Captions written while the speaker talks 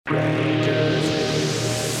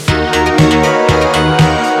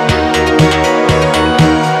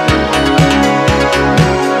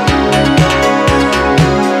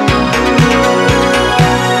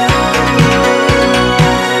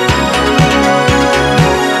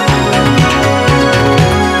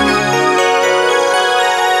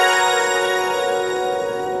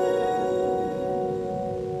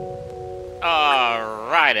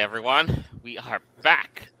everyone. We are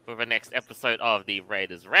back for the next episode of the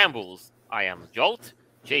Raiders Rambles. I am Jolt,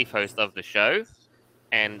 chief host of the show,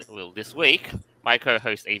 and this week, my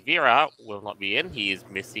co-host Avira will not be in. He is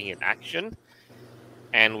missing in action,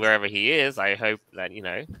 and wherever he is, I hope that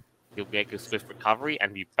he'll make a swift recovery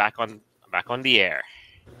and be back on the air.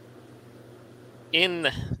 In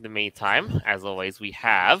the meantime, as always, we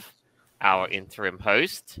have our interim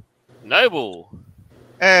host, Noble.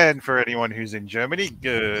 And for anyone who's in Germany,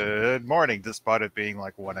 good morning, despite it being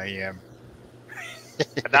like 1 a.m.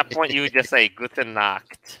 At that point, you would just say Guten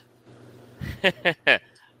Nacht.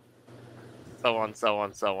 So on, so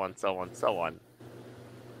on, so on, so on, so on.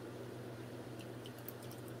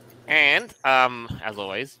 And, as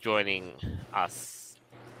always, joining us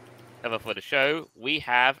ever for the show, we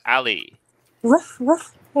have Ali. Woof,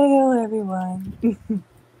 woof. Hello, everyone.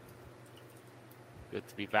 Good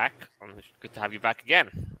to be back. Good to have you back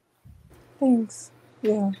again. Thanks.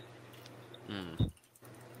 Yeah.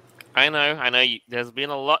 I know. There's been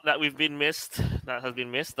a lot that has been missed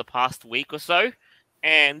the past week or so,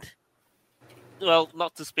 and well,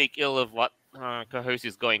 not to speak ill of what co-host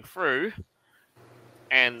is going through,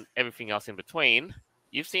 and everything else in between.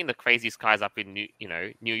 You've seen the crazy skies up in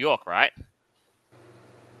New York, right?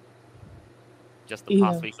 Just the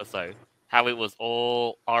past week or so, how it was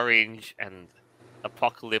all orange and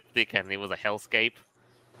apocalyptic, and it was a hellscape.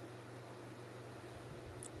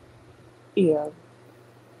 Yeah.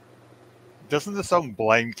 Doesn't the song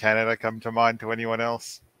Blame Canada come to mind to anyone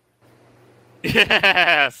else?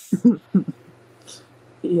 Yes!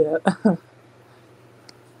 Yeah.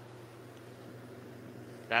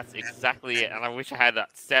 That's exactly it, and I wish I had that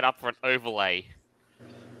set up for an overlay.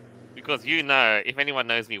 Because if anyone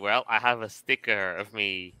knows me well, I have a sticker of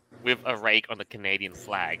me with a rake on the Canadian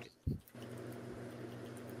flag.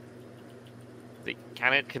 The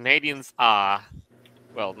Canadians are,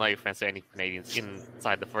 well, no offense to any Canadians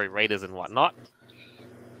inside the furry Raiders and whatnot,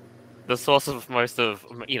 the source of most of,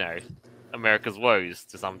 America's woes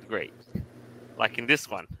to some degree. Like in this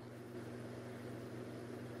one.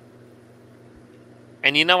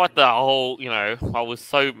 And you know what the whole, what was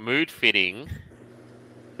so mood-fitting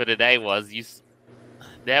for today was,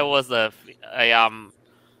 there was a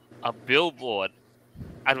billboard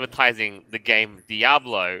advertising the game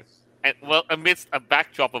Diablo, and well, amidst a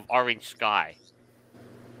backdrop of orange sky.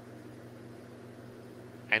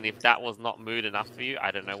 And if that was not mood enough for you, I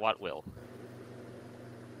don't know what will.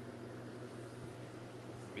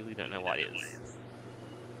 Really don't know what is.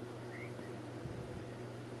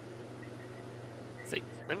 See,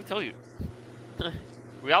 let me tell you,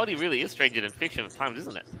 reality really is stranger than fiction at times,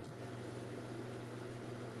 isn't it?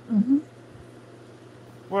 Mm-hmm.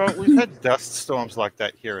 Well, we've had dust storms like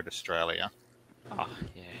that here in Australia. Oh,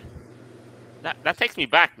 yeah. That takes me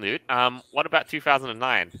back, dude. What about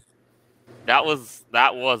 2009? That was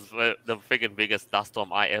the friggin' biggest dust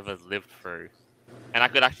storm I ever lived through, and I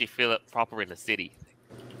could actually feel it proper in the city.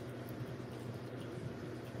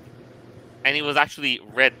 And it was actually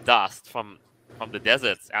red dust from the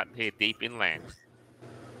deserts out here deep inland.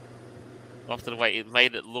 After the way, it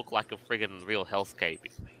made it look like a friggin' real hellscape.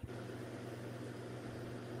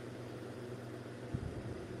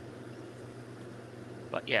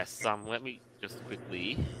 But yes, let me just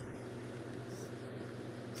quickly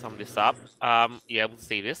sum this up. You able to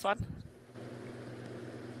see this one?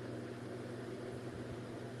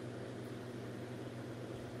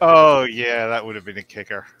 Oh, yeah, that would have been a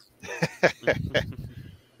kicker.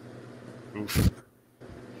 Oof.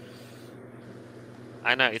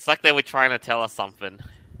 I know, it's like they were trying to tell us something.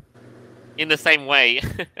 In the same way,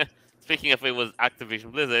 speaking of it was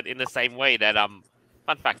Activision Blizzard, in the same way that,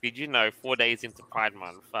 fun fact, did you know 4 days into Pride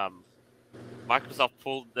Month, Xbox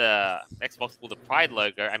pulled the Pride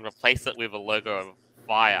logo and replaced it with a logo of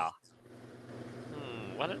fire.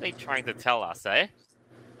 What are they trying to tell us, eh?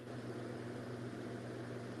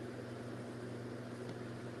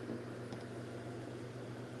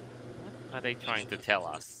 What are they trying to tell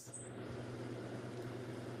us?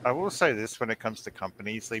 I will say this when it comes to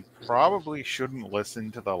companies, they probably shouldn't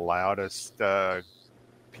listen to the loudest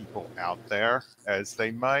people out there, as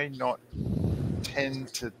they may not tend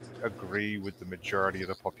to agree with the majority of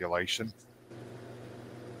the population.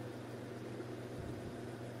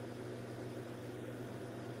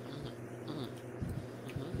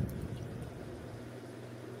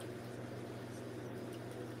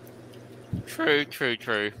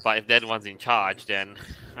 True. But if they're the ones in charge, then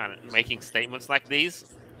making statements like these,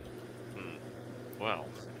 well,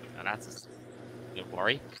 that's a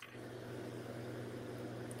worry.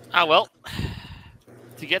 Well,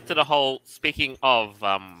 to get to the whole, speaking of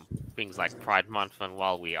things like Pride Month, and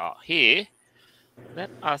while we are here, let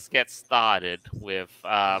us get started with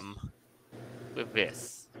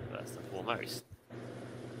this first and foremost.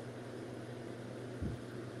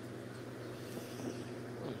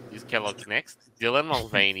 Is Kellogg's next? Dylan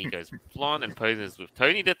Mulvaney goes blonde and poses with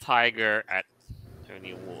Tony the Tiger at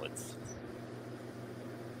Tony Awards.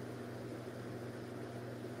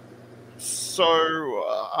 So,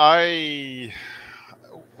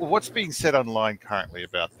 what's being said online currently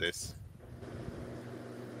about this?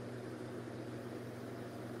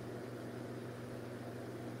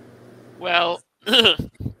 Well,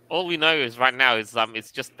 all we know is right now is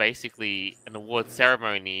it's just basically an award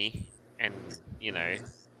ceremony, and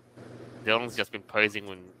Dylan's just been posing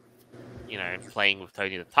when and playing with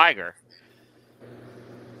Tony the Tiger.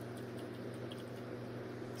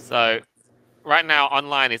 So right now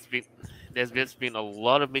online there's just been a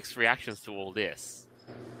lot of mixed reactions to all this.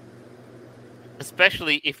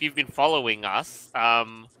 Especially if you've been following us,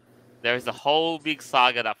 there is a whole big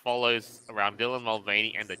saga that follows around Dylan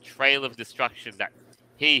Mulvaney and the trail of destruction that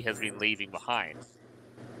he has been leaving behind.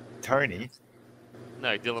 Tony?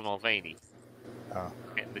 No, Dylan Mulvaney. Oh.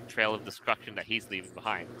 And the trail of destruction that he's leaving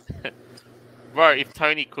behind. Bro, if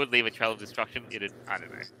Tony could leave a trail of destruction, I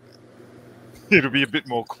don't know. It'll be a bit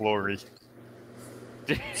more glory.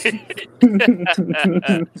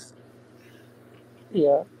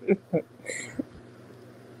 Yeah.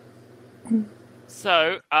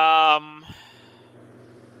 So, now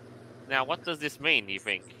what does this mean, do you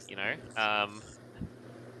think?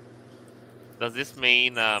 Does this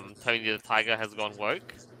mean Tony the Tiger has gone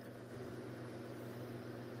woke?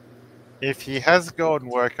 If he has gone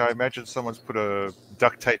woke, I imagine someone's put a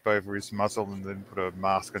duct tape over his muzzle and then put a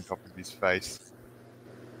mask on top of his face.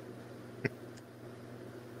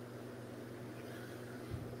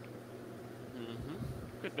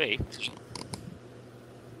 Could be.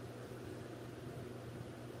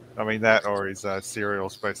 I mean, that or his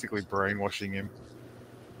cereal's basically brainwashing him.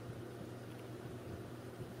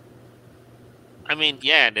 I mean,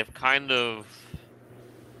 yeah, they've kind of...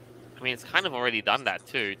 I mean, it's kind of already done that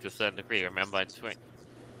too, to a certain degree. Remember, in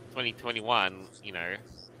 2021,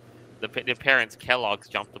 the parents Kellogg's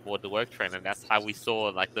jumped aboard the woke train, and that's how we saw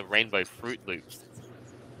like the rainbow Fruit Loops,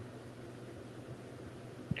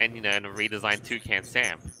 and and a redesigned Toucan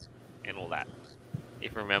Sam, and all that.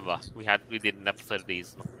 If you remember, we did an episode of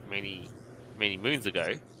these many moons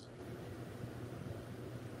ago.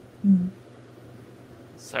 Mm.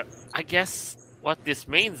 So I guess what this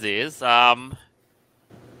means is,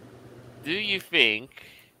 do you think,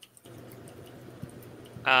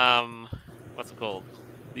 what's it called?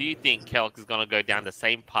 Do you think Kellogg's is going to go down the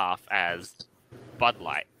same path as Bud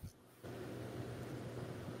Light?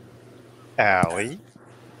 Allie?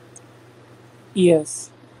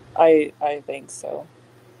 Yes, I think so.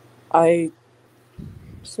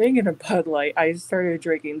 Speaking of Bud Light, I started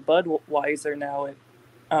drinking Budweiser now,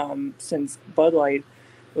 since Bud Light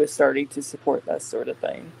was starting to support that sort of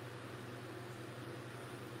thing.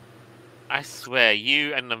 I swear,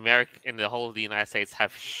 you and America and the whole of the United States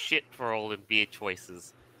have shit for all in beer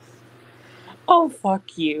choices. Oh,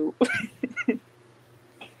 fuck you.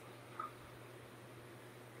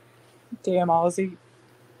 Damn, Aussie.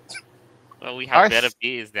 Well, we have better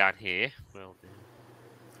beers down here. Well,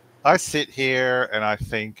 I sit here and I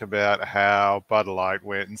think about how Bud Light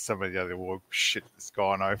went and some of the other shit that's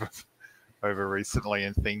gone over recently,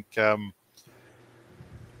 and think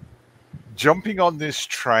jumping on this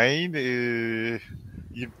train, you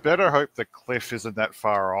better hope the cliff isn't that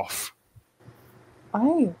far off.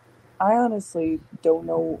 I honestly don't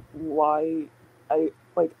know why. I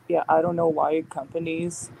don't know why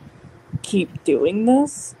companies keep doing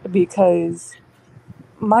this, because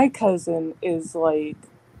my cousin is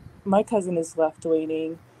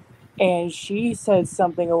left-leaning, and she said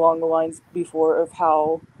something along the lines before of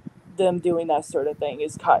how them doing that sort of thing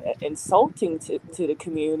is kind of insulting to the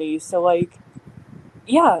community. So,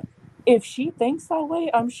 yeah, if she thinks that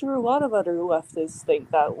way, I'm sure a lot of other leftists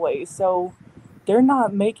think that way. So they're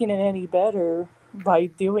not making it any better by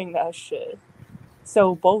doing that shit.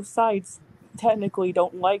 So both sides technically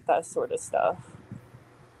don't like that sort of stuff.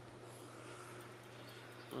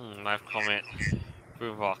 Live comment.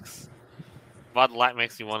 Brewbox. Bud Light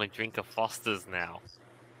makes me want to drink a Foster's now.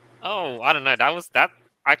 Oh, I don't know.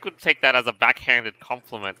 I could take that as a backhanded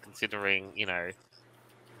compliment, considering,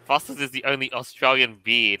 Foster's is the only Australian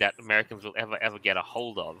beer that Americans will ever get a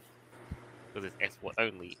hold of, because it's export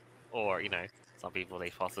only. Or, some people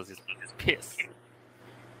say Foster's is piss.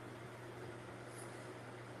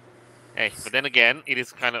 Hey, but then again, it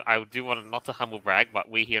is kind of, I do want not to humble brag, but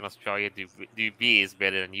we here in Australia do beers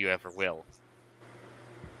better than you ever will.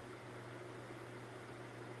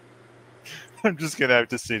 I'm just gonna have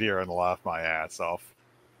to sit here and laugh my ass off.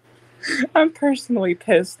 I'm personally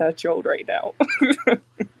pissed at Joel right now.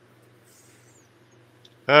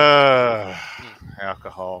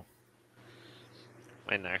 Alcohol.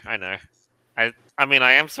 I know. I mean,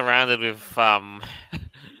 I am surrounded with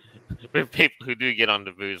with people who do get on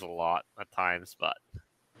the booze a lot at times, but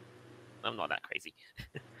I'm not that crazy.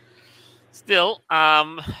 Still,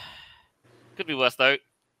 could be worse though.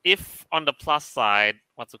 If on the plus side,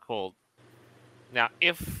 what's it called? Now,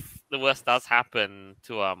 if the worst does happen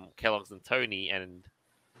to Kellogg's and Tony, and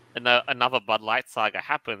another Bud Light saga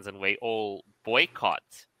happens, and we all boycott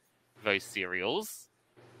those cereals,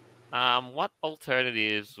 what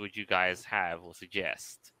alternatives would you guys have or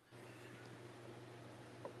suggest?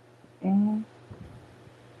 Mm.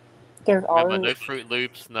 There Remember, are no Fruit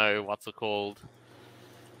Loops, no what's it called,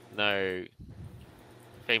 no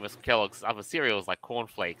famous Kellogg's other cereals like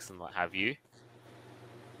cornflakes and what have you.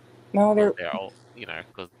 no there They're all,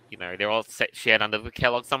 because they're all shared under the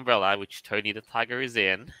Kellogg's umbrella, which Tony the Tiger is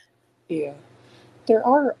in. yeah there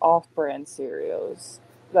are off-brand cereals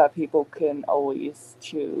that people can always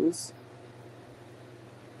choose.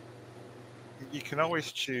 You can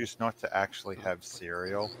always choose not to actually have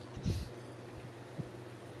cereal.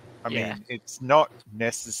 I Yeah. mean, it's not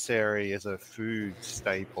necessary as a food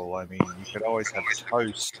staple. I mean, you could always have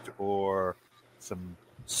toast or some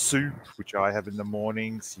soup, which I have in the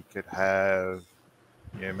mornings. You could have,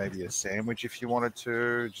 maybe a sandwich if you wanted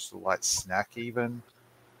to, just a light snack even.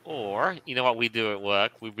 Or, you know what we do at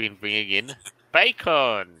work? We've been bringing in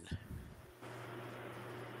bacon.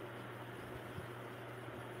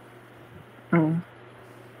 Mm.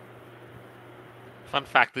 Fun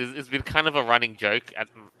fact is, it's been kind of a running joke at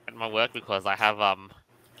my work because I have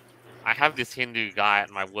this Hindu guy at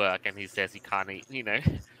my work, and he says he can't eat,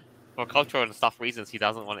 for cultural and stuff reasons, he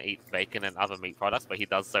doesn't want to eat bacon and other meat products, but he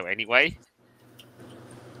does so anyway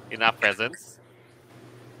in our presence.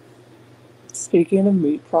 Speaking of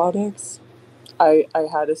meat products, I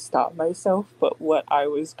had to stop myself, but what I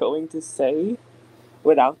was going to say,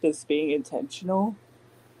 without this being intentional,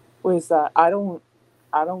 was that I don't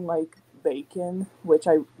like bacon, which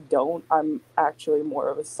I don't. I'm actually more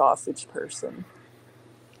of a sausage person.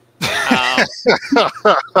 Oh,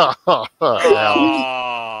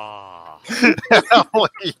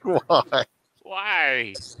 Why?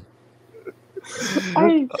 why? I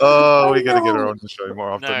We got to get her know. on the show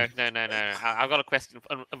more often. No. I've got a question,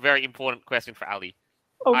 a very important question for Ali.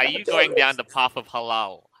 Oh, Are God you damn going it. down the path of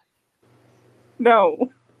halal?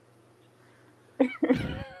 No.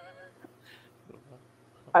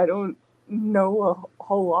 I don't know a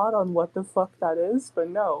whole lot on what the fuck that is, but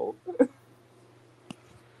no.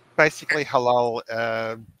 Basically, halal.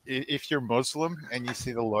 If you're Muslim and you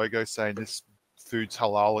see the logo saying this food's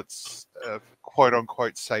halal, it's quote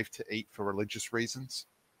unquote safe to eat for religious reasons.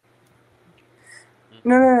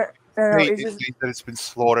 No. Meat, It's it just means that it's been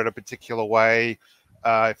slaughtered a particular way.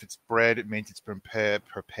 If it's bread, it means it's been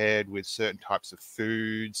prepared with certain types of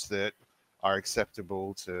foods that are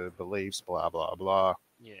acceptable to beliefs. Blah blah blah.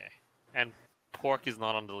 Yeah, and pork is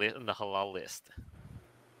not on the halal list.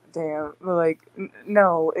 damn. Like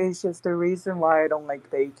no. It's just the reason why I don't like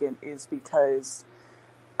bacon is because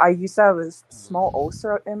I used to have a small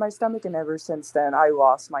ulcer in my stomach, and ever since then, I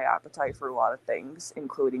lost my appetite for a lot of things,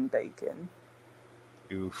 including bacon.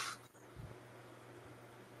 Oof.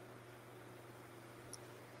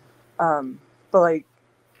 But like,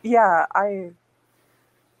 yeah, I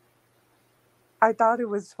thought it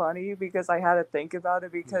was funny because I had to think about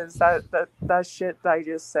it because that shit that I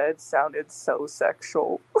just said sounded so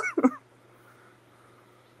sexual.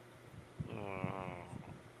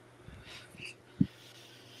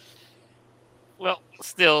 Well,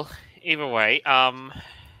 still, either way, I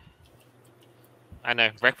know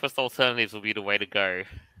breakfast alternatives will be the way to go.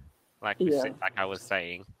 Like Yeah. like I was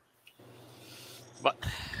saying. But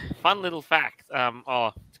fun little fact.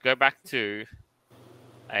 To go back to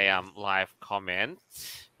a live comment.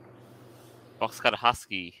 Boxcutter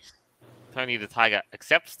Husky, Tony the Tiger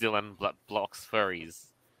accepts Dylan blocks furries.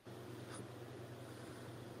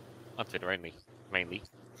 On Twitter only, mainly.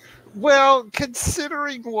 Well,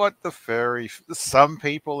 considering what some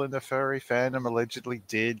people in the furry fandom allegedly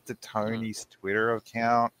did to Tony's Twitter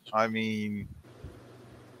account, I mean,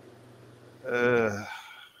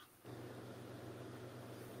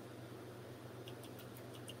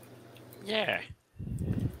 Yeah.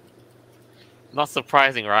 Not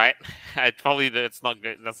surprising, right? It's not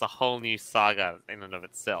good. That's a whole new saga in and of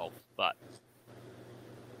itself. But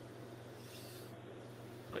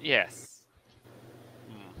yes.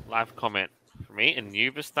 Live comment from me in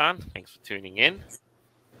Nubistan. Thanks for tuning in.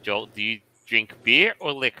 Joel, do you drink beer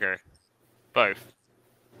or liquor? Both.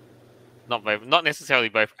 Not both. Not necessarily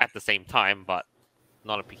both at the same time, but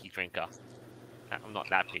not a picky drinker. I'm not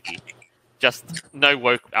that picky. Just no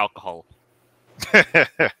woke alcohol.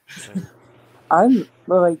 I'm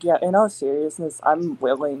like, yeah, in all seriousness, I'm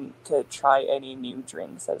willing to try any new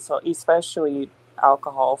drinks as well, especially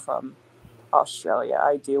alcohol from Australia.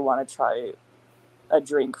 I do want to try a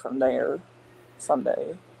drink from there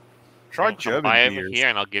someday. Try Come German by over beers. here,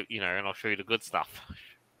 and I'll give and I'll show you the good stuff.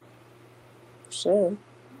 Sure.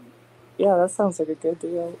 Yeah, that sounds like a good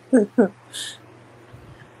deal.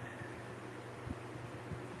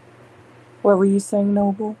 What were you saying,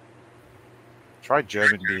 Noble? Try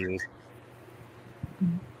German beers.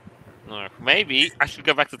 No, maybe I should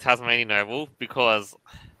go back to Tasmanian Noble because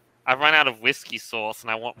I've run out of whiskey sauce and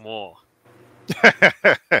I want more.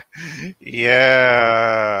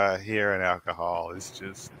 Yeah, here and alcohol is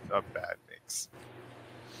just a bad mix.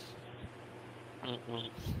 Mm-mm.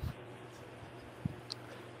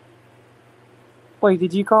 Wait,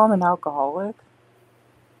 did you call him an alcoholic?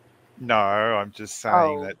 No, I'm just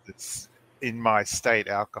saying Oh. that it's in my state,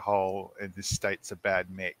 alcohol in this state's a bad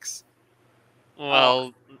mix.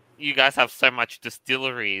 Well, you guys have so much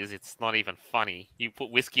distilleries, it's not even funny. You put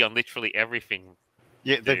whiskey on literally everything.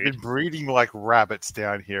 Yeah, they've Dude. been breeding like rabbits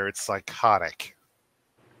down here. It's psychotic.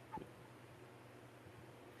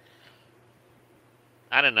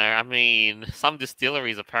 I don't know. I mean, some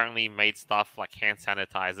distilleries apparently made stuff like hand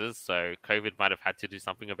sanitizers, so COVID might have had to do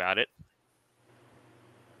something about it.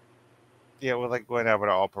 Yeah, well, they weren't able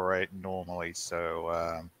to operate normally,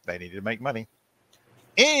 so they needed to make money.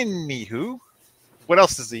 Anywho, what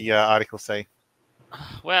else does the article say?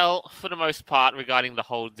 Well, for the most part, regarding the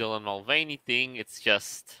whole Dylan Mulvaney thing, it's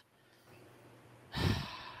just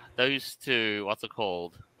those two. What's it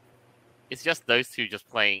called? It's just those two just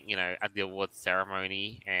playing, at the awards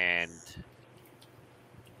ceremony, and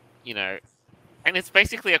and it's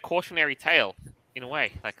basically a cautionary tale in a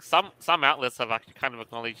way. Like some outlets have actually kind of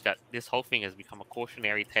acknowledged that this whole thing has become a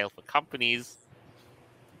cautionary tale for companies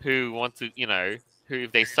who want to, who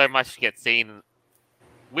if they so much get seen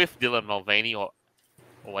with Dylan Mulvaney or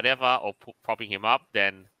whatever, or propping him up,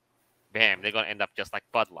 then bam, they're gonna end up just like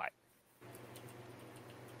Bud Light.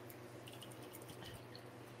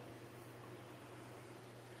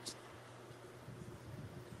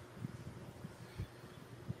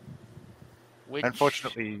 Which,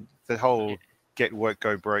 Unfortunately, the whole get work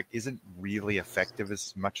go broke isn't really effective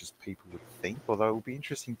as much as people would think. Although it will be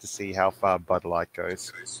interesting to see how far Bud Light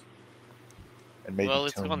goes. And maybe well,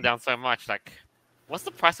 it's gone down so much. Like, what's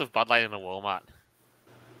the price of Bud Light in a Walmart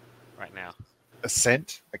right now? a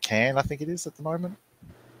cent a can, I think it is at the moment.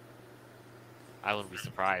 I wouldn't be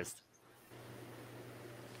surprised.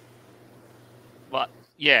 But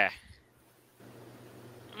yeah,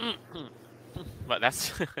 but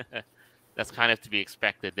that's that's kind of to be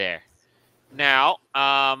expected there. Now,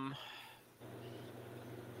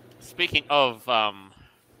 speaking of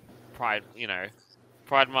Pride,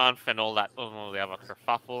 Pride Month and all that, all the other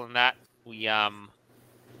kerfuffle and that, we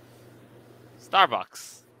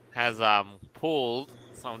Starbucks has pulled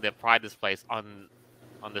some of their Pride displays on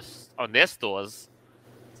their stores,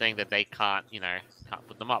 saying that they can't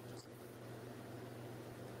put them up.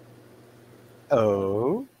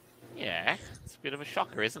 Oh, Yeah, it's a bit of a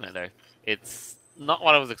shocker, isn't it? Though it's not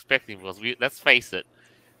what I was expecting because let's face it,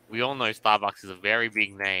 we all know Starbucks is a very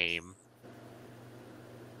big name,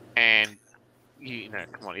 and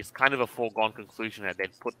come on, it's kind of a foregone conclusion that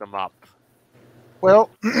they'd put them up. well,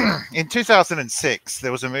 in 2006,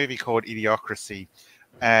 there was a movie called Idiocracy,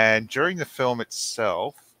 and during the film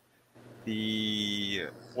itself,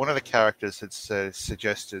 one of the characters had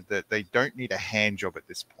suggested that they don't need a hand job at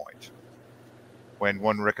this point, when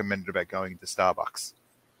one recommended about going to Starbucks.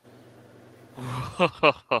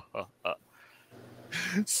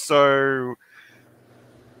 So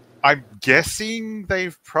I'm guessing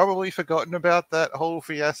they've probably forgotten about that whole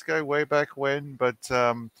fiasco way back when, but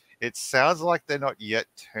it sounds like they're not yet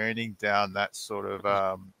turning down that sort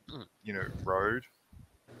of road.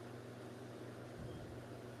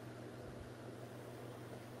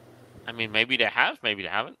 I mean, maybe they have, maybe they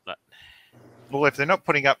haven't. But Well, if they're not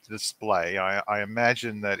putting up the display, I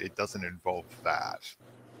imagine that it doesn't involve that.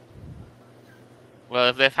 well,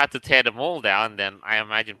 if they've had to tear them all down, then I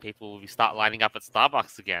imagine people will start lining up at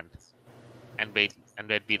Starbucks again, and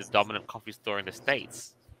they'd be the dominant coffee store in the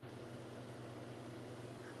States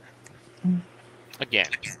again.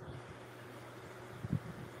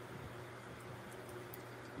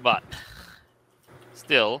 But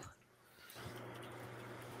still,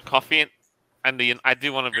 coffee and I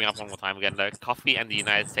do want to bring up one more time again though. Coffee and the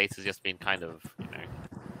United States has just been kind of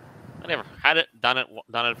I never had it, done it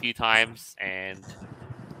a few times, and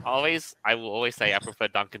I will always say I prefer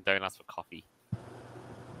Dunkin' Donuts for coffee.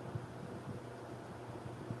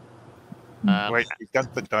 Wait, you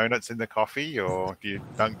dunk the donuts in the coffee, or do you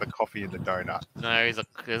dunk the coffee in the donut? No,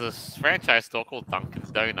 there's a franchise store called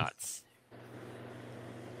Dunkin' Donuts.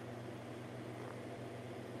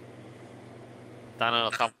 Done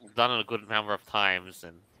it a good number of times,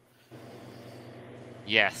 and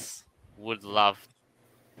yes, would love,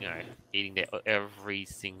 eating there every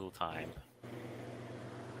single time.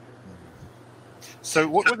 So,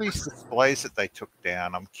 what were these displays that they took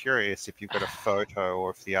down? I'm curious if you've got a photo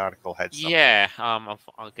or if the article had something. Yeah,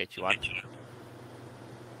 I'll get you one.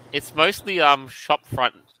 It's mostly shop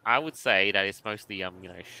front. I would say that it's mostly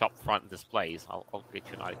shop front displays. I'll get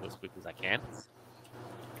you an article as quick as I can.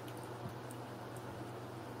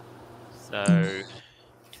 So,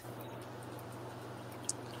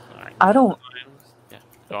 alright, I don't. Yeah,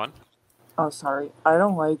 go on. Oh, sorry. I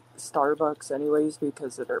don't like Starbucks anyways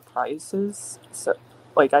because of their prices. So,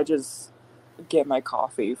 like, I just get my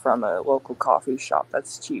coffee from a local coffee shop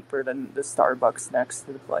that's cheaper than the Starbucks next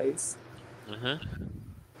to the place.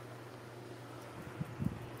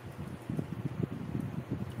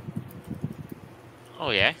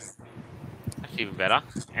 Oh yeah, actually even better.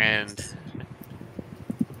 And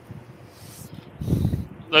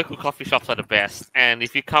local coffee shops are the best. And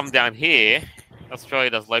if you come down here, Australia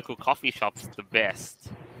does local coffee shops the best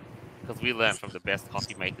because we learn from the best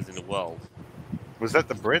coffee makers in the world. Was that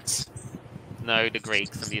the Brits? No, the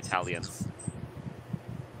Greeks and the Italians.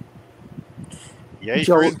 Yay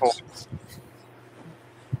Joe- for imports.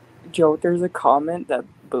 Joe, there's a comment that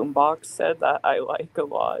Boombox said that I like a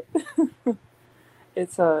lot.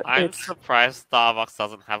 I'm surprised Starbucks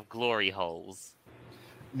doesn't have glory holes.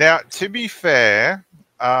 Now, to be fair,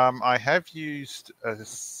 I have used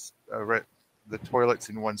the toilets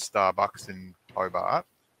in one Starbucks in Hobart.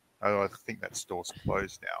 Oh, I think that store's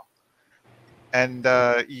closed now. And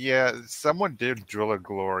yeah, someone did drill a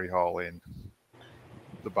glory hole in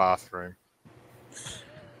the bathroom.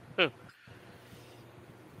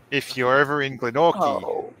 If you're ever in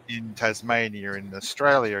Glenorchy, in Tasmania, in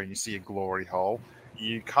Australia, and you see a glory hole,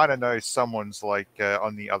 you kind of know someone's like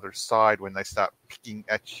on the other side when they start picking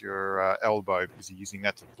at your elbow because you're using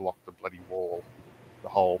that to block the bloody wall, the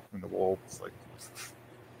hole in the wall. It's like,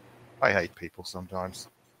 I hate people sometimes.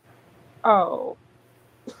 Oh.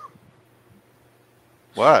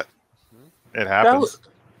 What? It happens.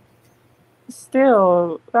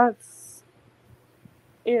 Still, that's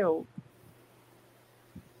ew.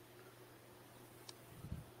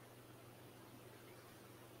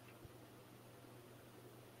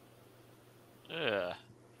 Ugh.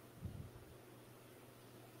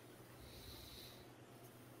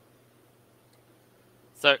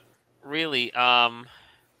 So really,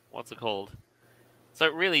 what's it called? So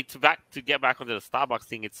really, to get back onto the Starbucks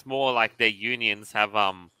thing, it's more like their unions have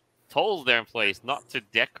told their employees not to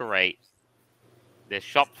decorate their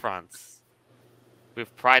shop fronts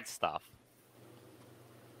with pride stuff.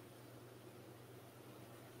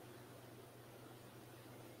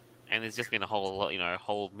 And there's just been a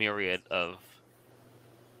whole myriad of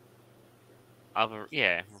other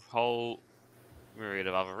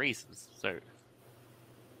reasons. So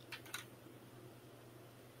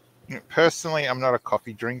Personally, I'm not a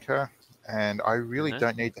coffee drinker, and I really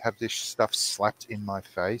don't need to have this stuff slapped in my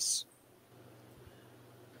face,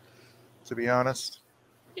 to be honest.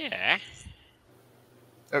 Yeah.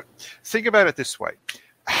 Think about it this way.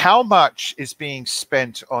 How much is being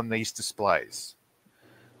spent on these displays?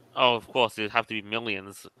 Oh, of course, it'd have to be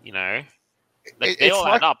millions, They It's all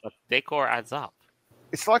like, add up, but decor adds up.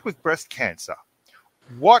 it's like with breast cancer.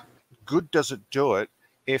 What good does it do it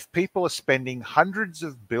if people are spending hundreds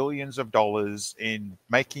of billions of dollars in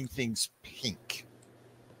making things pink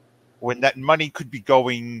when that money could be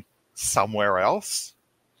going somewhere else?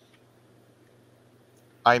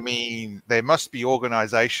 I mean, there must be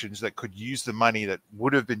organizations that could use the money that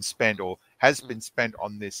would have been spent or has been spent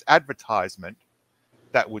on this advertisement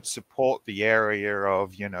that would support the area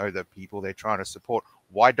of, the people they're trying to support.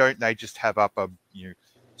 Why don't they just have up a,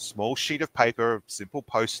 small sheet of paper, simple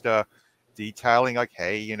poster detailing like,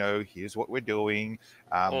 hey, here's what we're doing.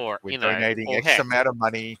 We're donating X amount of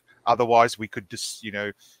money. Otherwise, we could just,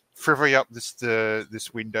 frivy up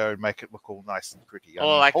this window and make it look all nice and pretty.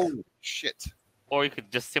 Holy shit. Or you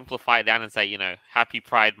could just simplify it down and say, Happy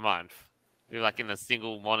Pride Month. Like in a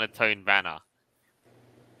single monotone banner.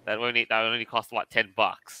 That only cost what, $10.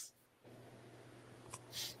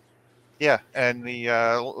 Yeah, and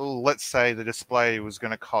let's say the display was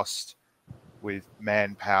going to cost, with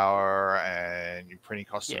manpower and printing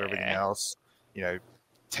costs and everything else,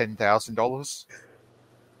 $10,000.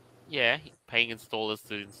 Yeah, paying installers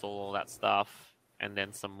to install all that stuff, and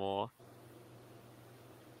then some more.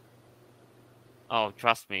 Oh,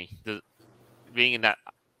 trust me, being in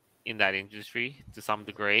that industry to some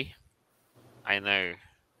degree, I know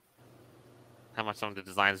how much some of the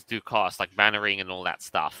designs do cost, like bannering and all that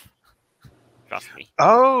stuff. Trust me.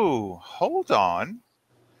 Oh, hold on.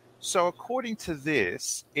 So according to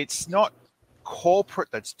this, it's not corporate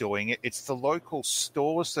that's doing it. It's the local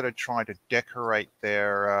stores that are trying to decorate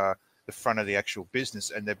the front of the actual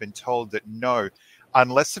business, and they've been told that no,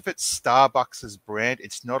 unless if it's Starbucks's brand,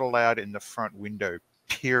 it's not allowed in the front window.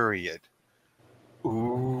 Period.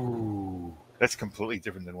 Ooh, that's completely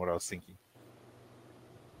different than what I was thinking.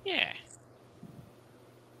 Yeah.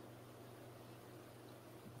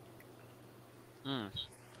 Mm.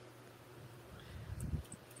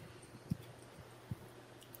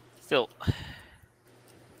 Still,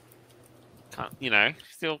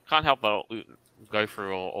 still can't help but go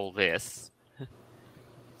through all this.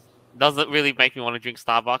 Does it really make me want to drink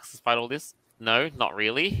Starbucks despite all this? No, not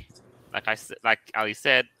really. Like Ali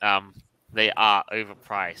said, they are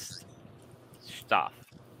overpriced stuff.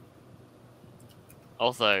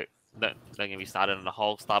 Also, don't get me started on the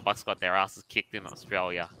whole Starbucks got their asses kicked in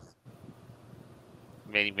Australia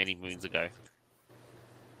many moons ago.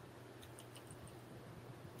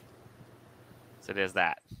 So there's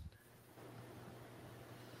that.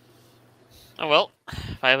 Oh well,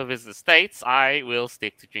 if I ever visit the States, I will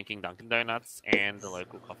stick to drinking Dunkin' Donuts and the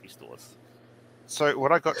local coffee stores. So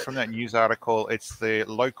what I got from that news article, it's the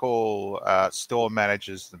local store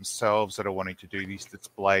managers themselves that are wanting to do these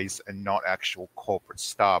displays and not actual corporate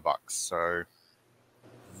Starbucks. So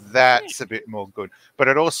that's a bit more good. But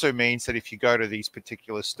it also means that if you go to these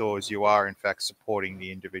particular stores, you are in fact supporting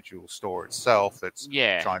the individual store itself that's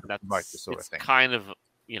trying to promote this sort of thing. It's kind of,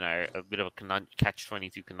 a bit of a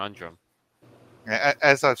catch-22 conundrum.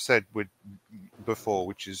 As I've said before,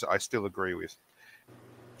 which is I still agree with,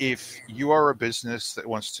 if you are a business that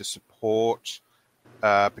wants to support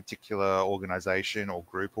a particular organization or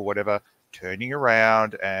group or whatever, turning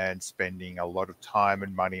around and spending a lot of time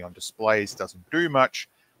and money on displays doesn't do much.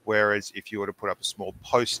 Whereas if you were to put up a small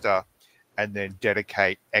poster and then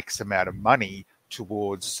dedicate X amount of money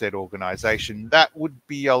towards said organization, that would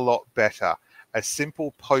be a lot better. A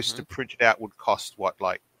simple poster printed out would cost what,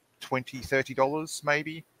 like $20, $30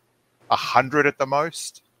 maybe? $100 at the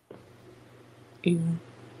most? Yeah.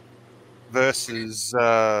 Versus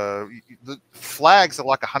the flags are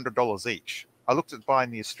like $100 each. I looked at buying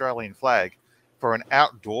the Australian flag for an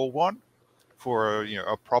outdoor one, for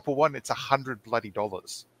a proper one. It's $100 bloody.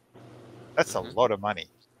 That's a lot of money.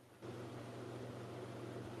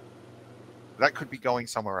 That could be going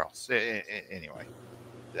somewhere else. Anyway,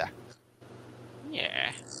 yeah.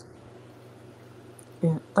 Yeah.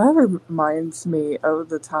 Yeah, that reminds me of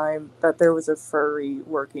the time that there was a furry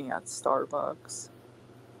working at Starbucks.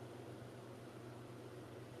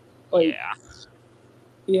 Yeah.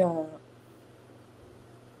 Yeah.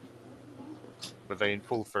 Were they in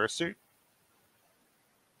full fursuit?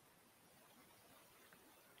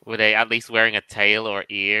 Were they at least wearing a tail or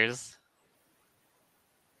ears?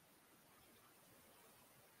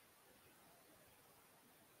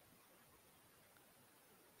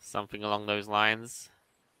 Something along those lines.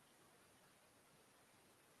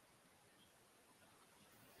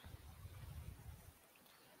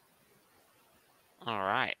 All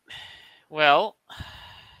right. Well,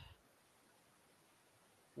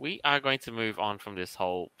 we are going to move on from this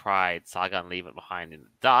whole Pride saga and leave it behind in the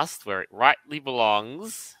dust where it rightly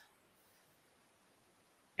belongs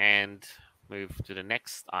and move to the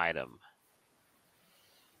next item.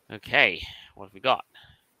 Okay, what have we got?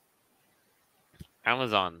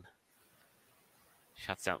 Amazon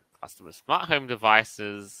shuts down customer smart home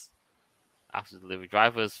devices after delivery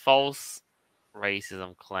driver's false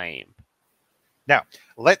racism claim. Now,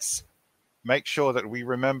 let's make sure that we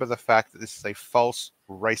remember the fact that this is a false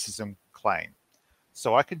racism claim.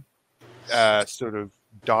 So I could sort of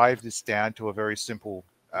dive this down to a very simple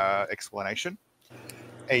explanation.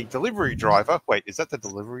 A delivery driver, wait, is that the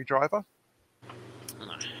delivery driver?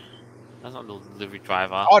 That's not the delivery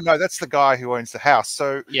driver. Oh, no, that's the guy who owns the house.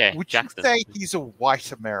 So yeah, would Jackson. you say he's a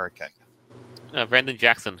white American? Brendan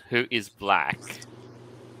Jackson, who is black.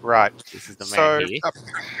 Right. This is the man here.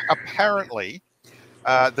 Apparently,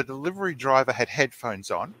 the delivery driver had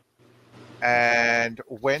headphones on, and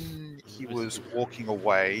when he was walking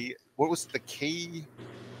away, what was the key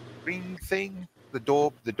ring thing? The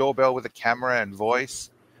doorbell with a camera and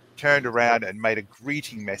voice, turned around and made a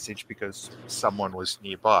greeting message because someone was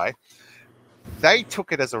nearby. They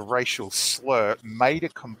took it as a racial slur, made a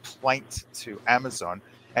complaint to Amazon,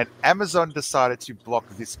 and Amazon decided to block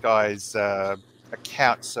this guy's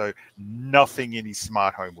account, so nothing in his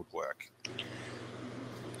smart home would work.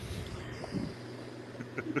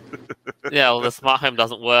 Yeah, well, the smart home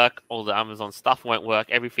doesn't work. All the Amazon stuff won't work.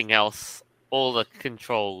 Everything else, all the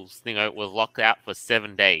controls, was locked out for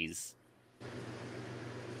 7 days.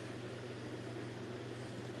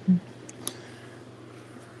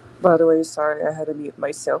 By the way, sorry, I had to mute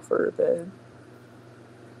myself for a bit.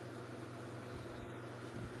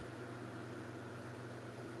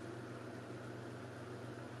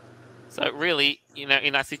 So really, in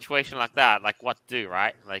that situation like that, like what to do,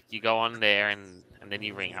 right? Like you go on there and then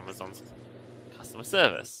you ring Amazon's customer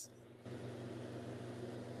service.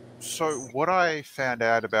 So what I found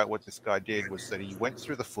out about what this guy did was that he went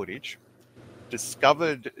through the footage,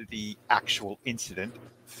 discovered the actual incident,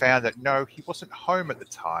 found that no, he wasn't home at the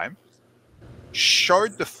time,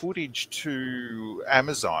 showed the footage to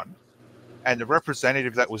Amazon, and the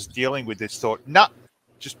representative that was dealing with this thought, nah,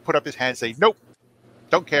 just put up his hand and say, nope,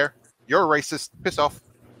 don't care. You're a racist. Piss off.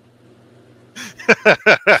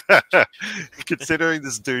 Considering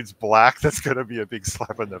this dude's black, that's going to be a big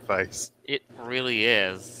slap in the face. It really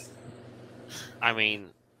is. I mean,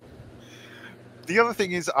 the other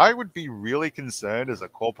thing is, I would be really concerned as a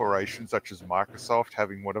corporation such as Microsoft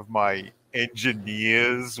having one of my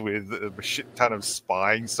engineers with a shit ton of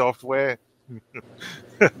spying software.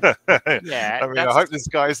 yeah. I mean, I hope this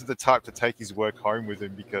guy isn't the type to take his work home with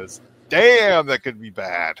him, because damn, that could be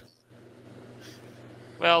bad.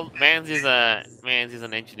 Well, Mans is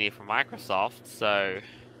an engineer from Microsoft, so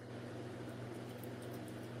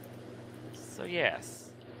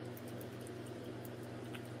yes.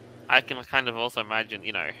 I can kind of also imagine,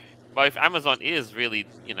 both Amazon is really,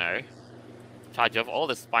 in charge of all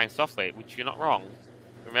the spying software, which you're not wrong.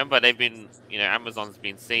 Remember, they've been, Amazon's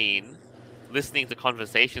been seen listening to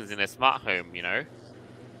conversations in their smart home,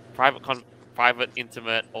 private,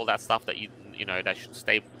 intimate, all that stuff that that should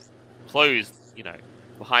stay closed,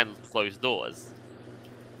 behind closed doors,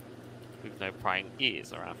 with no prying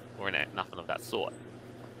ears or nothing of that sort.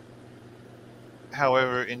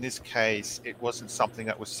 However, in this case, it wasn't something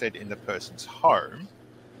that was said in the person's home.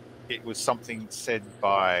 It was something said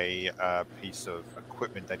by a piece of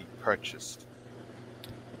equipment that he purchased.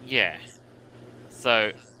 Yeah.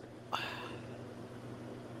 So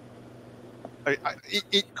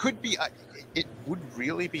it could be. It would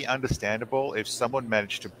really be understandable if someone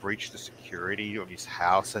managed to breach the security of his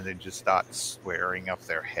house and then just start swearing off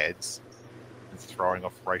their heads and throwing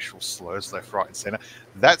off racial slurs left, right, and center.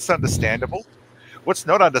 That's understandable. What's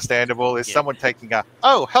not understandable is someone taking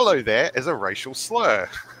 "oh, hello there" as a racial slur.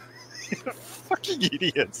 Fucking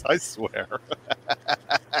idiots, I swear.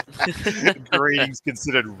 Greetings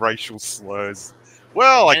considered racial slurs.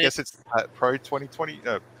 Well, I guess it's pro 2020,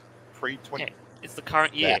 pre-20. Yeah, it's the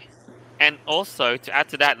current year. Yeah. And also, to add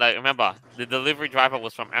to that, remember, the delivery driver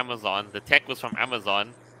was from Amazon. The tech was from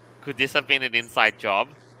Amazon. Could this have been an inside job?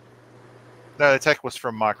 No, the tech was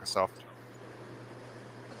from Microsoft.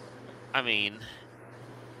 I mean,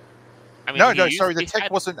 no, sorry, the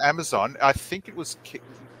tech wasn't Amazon. I think it was.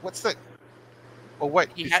 What's that? Oh wait,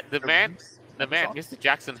 he had the man, Mr.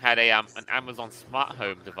 Jackson had an Amazon smart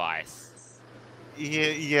home device.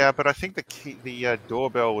 Yeah, but I think the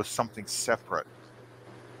doorbell was something separate.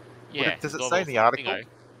 Yeah. Does it say in the article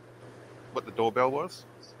what the doorbell was?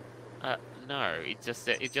 No, it just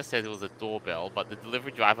said it was a doorbell, but the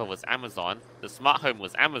delivery driver was Amazon. The smart home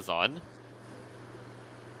was Amazon.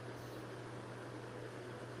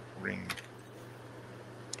 Ring.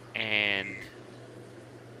 And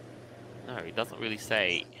no, it doesn't really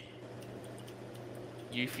say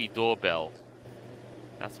Eufy doorbell.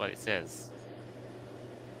 That's what it says.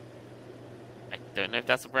 I don't know if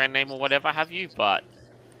that's a brand name or whatever have you, but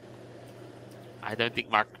I don't think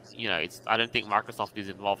I don't think Microsoft is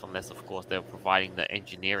involved unless, of course, they're providing the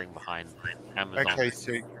engineering behind Amazon. Okay,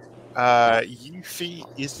 so Eufy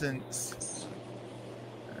isn't.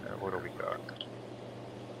 What do we got?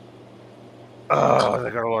 Oh, they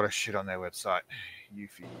got a lot of shit on their website.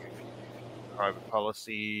 Eufy. Private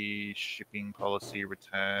policy, shipping policy,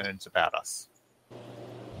 returns, about us.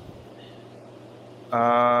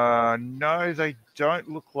 No, they don't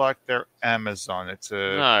look like they're Amazon. It's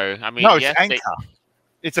Anchor.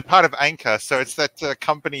 It's a part of Anchor, so it's that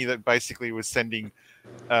company that basically was sending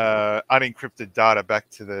unencrypted data back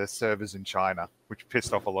to the servers in China, which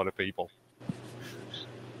pissed off a lot of people.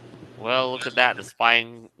 Well, look at that. The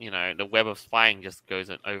spying, the web of spying just goes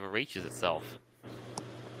and overreaches itself.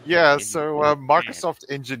 Yeah, so Microsoft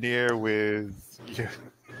engineer with...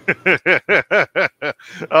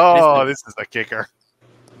 oh, this is a kicker.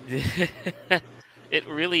 It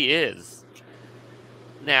really is.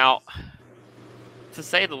 Now, to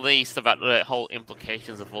say the least about the whole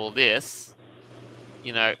implications of all this,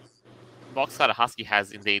 you know, Boxcutter Husky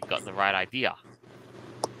has indeed got the right idea.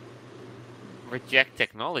 Reject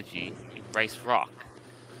technology, embrace rock.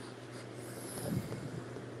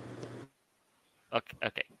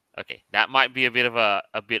 Okay. That might be a bit of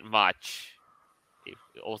a bit much, if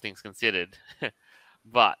all things considered.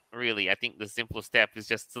 But really, I think the simple step is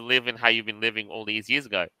just to live in how you've been living all these years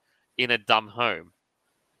ago, in a dumb home,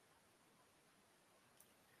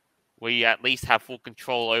 where you at least have full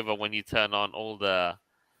control over when you turn on all the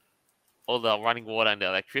running water and the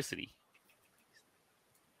electricity,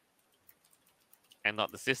 and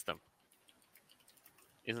not the system.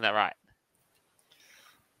 Isn't that right?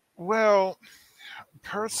 Well,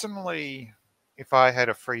 personally, if I had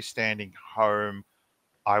a freestanding home,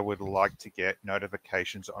 I would like to get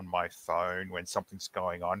notifications on my phone when something's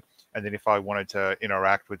going on. And then if I wanted to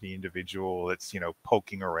interact with the individual that's,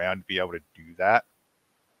 poking around, be able to do that.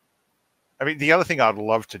 I mean, the other thing I'd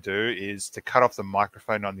love to do is to cut off the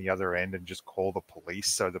microphone on the other end and just call the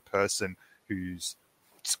police so the person who's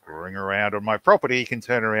screwing around on my property can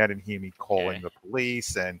turn around and hear me calling Yeah. the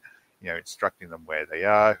police and, instructing them where they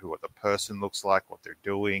are, what the person looks like, what they're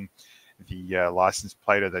doing. The license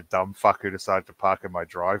plate of the dumb fucker who decided to park in my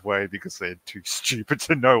driveway because they're too stupid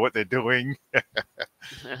to know what they're doing.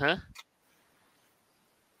 Uh-huh.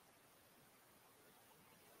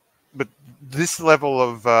 But this level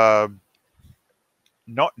of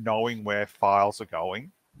not knowing where files are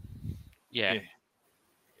going, Yeah.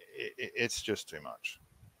 it's just too much.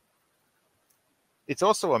 It's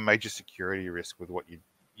also a major security risk with what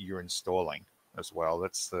you're installing as well.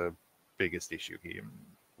 That's the biggest issue here.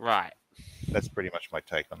 Right. That's pretty much my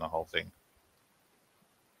take on the whole thing.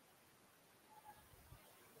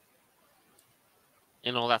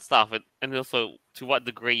 And all that stuff. And also, to what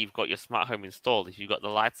degree you've got your smart home installed. If you've got the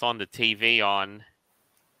lights on, the TV on,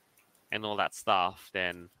 and all that stuff,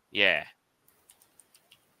 then yeah,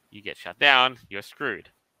 you get shut down, you're screwed.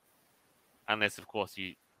 Unless, of course,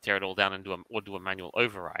 you tear it all down and do a manual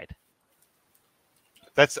override.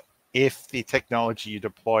 That's if the technology you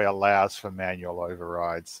deploy allows for manual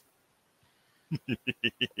overrides.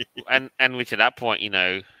 And which at that point,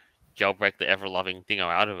 jailbreak the ever-loving thing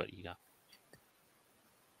out of it.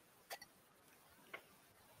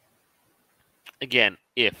 Again,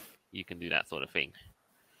 if you can do that sort of thing.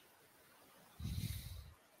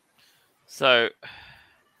 So,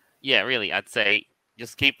 yeah, really, I'd say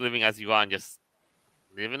just keep living as you are and just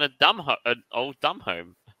live in an old dumb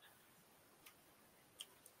home.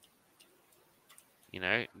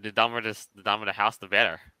 The dumber the house, the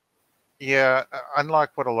better. Yeah,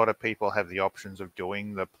 unlike what a lot of people have the options of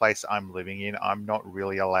doing, the place I'm living in, I'm not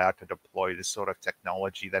really allowed to deploy this sort of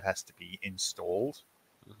technology that has to be installed.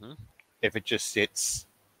 Mm-hmm. If it just sits,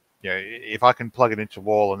 if I can plug it into a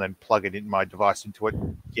wall and then plug it in my device into it,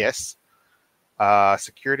 yes.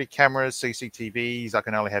 Security cameras, CCTVs, I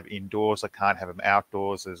can only have indoors. I can't have them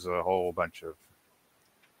outdoors. There's a whole bunch of...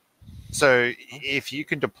 So if you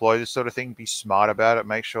can deploy this sort of thing, be smart about it.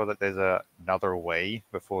 Make sure that there's another way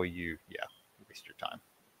before you, waste your time.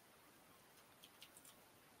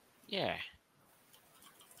 Yeah.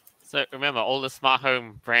 So remember, all the smart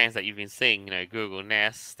home brands that you've been seeing, Google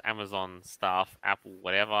Nest, Amazon stuff, Apple,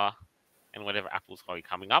 whatever, and whatever Apple's probably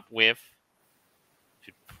coming up with,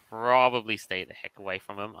 should probably stay the heck away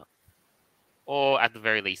from them. Or at the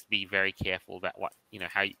very least, be very careful about what,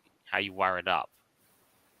 how you wire it up.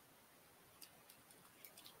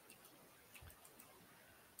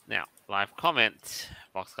 Now, live comment,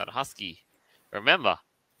 Boxcutter Husky. Remember,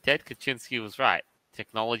 Ted Kaczynski was right.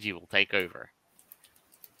 Technology will take over.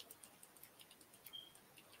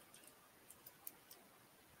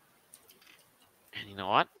 And you know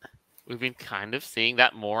what? We've been kind of seeing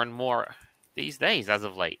that more and more these days as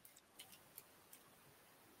of late.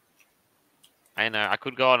 I know I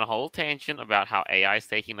could go on a whole tangent about how AI is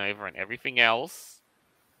taking over and everything else.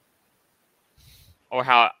 Or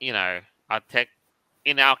how, our tech,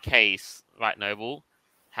 in our case, right, Noble,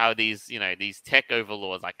 how these tech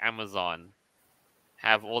overlords like Amazon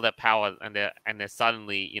have all that power and they're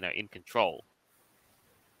suddenly, in control.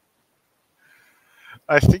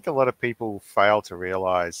 I think a lot of people fail to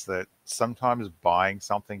realize that sometimes buying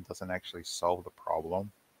something doesn't actually solve the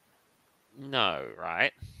problem. No,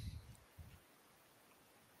 right?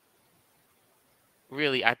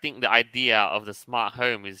 Really, I think the idea of the smart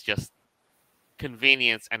home is just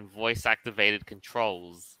convenience and voice activated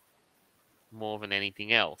controls more than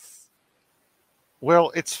anything else.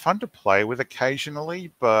 Well, it's fun to play with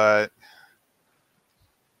occasionally, but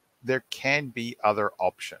there can be other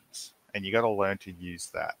options, and you got to learn to use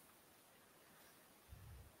that.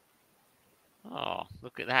 Oh,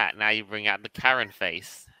 look at that! Now you bring out the Karen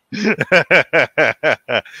face.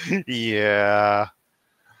 Yeah.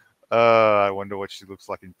 I wonder what she looks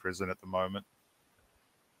like in prison at the moment.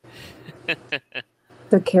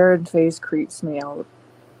 The Karen face creeps me out.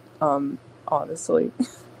 Honestly.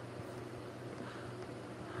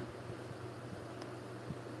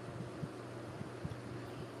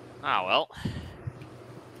 Ah, well.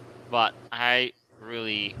 But I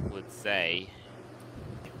really would say,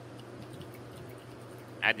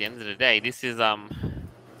 at the end of the day, this is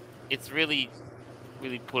it's really,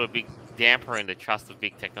 really put a big damper in the trust of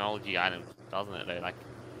big technology items, doesn't it? Though, like,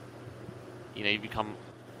 you become.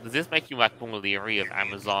 Does this make you like more leery of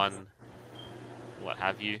Amazon, what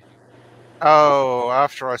have you? Oh,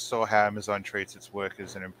 after I saw how Amazon treats its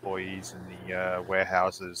workers and employees in the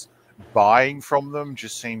warehouses, buying from them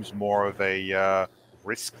just seems more of a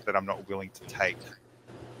risk that I'm not willing to take.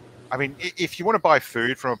 I mean, if you want to buy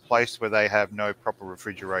food from a place where they have no proper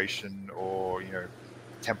refrigeration or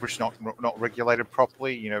temperature not regulated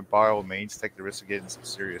properly, by all means take the risk of getting some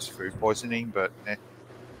serious food poisoning. But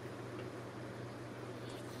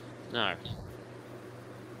No.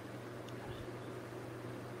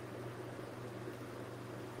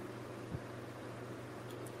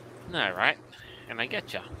 No, right? And I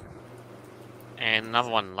get ya. And another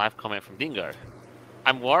one, live comment from Dingo.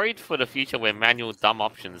 I'm worried for the future where manual dumb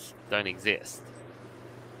options don't exist.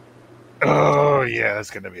 oh yeah, that's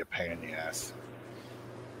going to be a pain in the ass.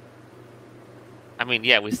 I mean,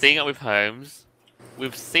 yeah, we're seeing it with homes.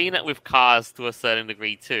 We've seen it with cars to a certain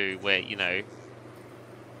degree too, where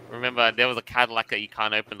remember there was a Cadillac that you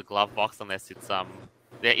can't open the glove box unless it's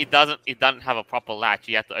it doesn't have a proper latch.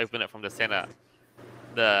 You have to open it from the center,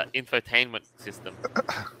 the infotainment system.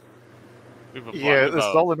 Yeah, the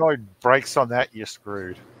solenoid breaks on that, you're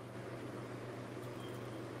screwed.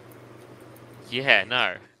 Yeah,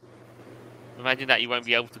 no. Imagine that you won't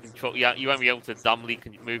be able to control. You won't be able to dumbly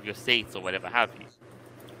move your seats or whatever have you.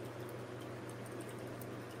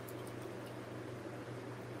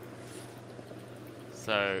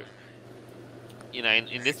 So,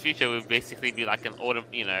 in this future, it would basically be like an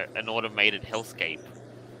automated hellscape,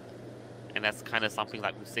 and that's kind of something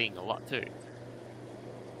like we're seeing a lot too.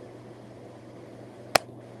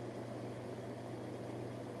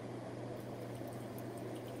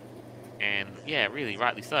 And yeah, really,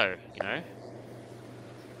 rightly so.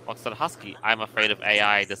 Rockstar Husky, I'm afraid of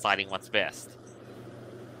AI deciding what's best.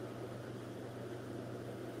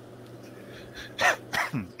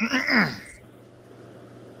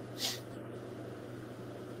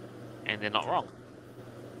 And they're not wrong.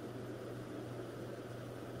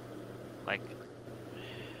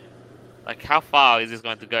 Like how far is this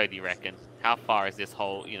going to go, do you reckon? How far is this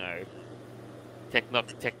whole,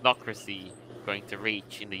 technocracy going to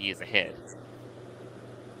reach in the years ahead?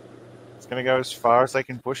 It's going to go as far as they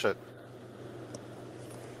can push it.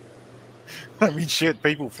 I mean, shit,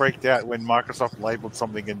 people freaked out when Microsoft labeled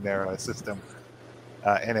something in their system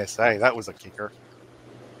NSA. That was a kicker.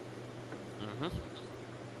 Mm-hmm.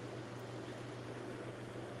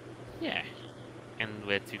 Yeah. And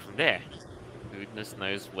where to from there? Goodness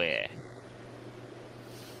knows where.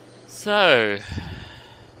 So,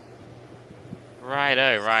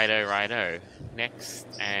 righto. Next,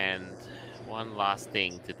 and one last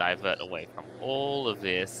thing to divert away from all of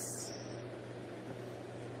this.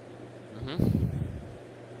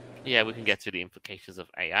 Yeah, we can get to the implications of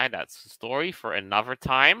AI. That's a story for another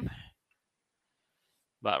time.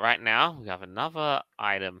 But right now, we have another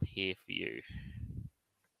item here for you.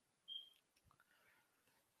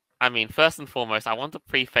 I mean, first and foremost, I want to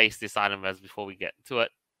preface this item as before we get to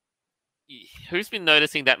it. Who's been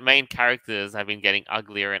noticing that main characters have been getting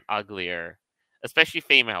uglier and uglier, especially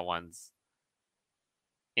female ones,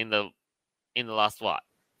 in the last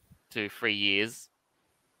 2-3 years?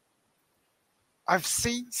 I've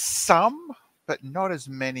seen some, but not as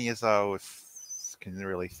many as I can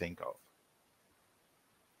really think of.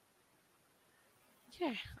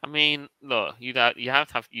 Yeah, I mean, look, you don't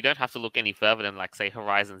have to look any further than like say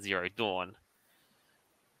Horizon Zero Dawn.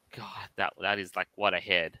 God, that is like what a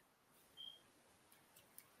head.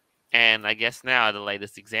 And I guess now the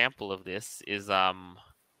latest example of this is the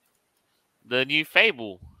new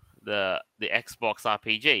Fable, the Xbox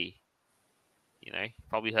RPG.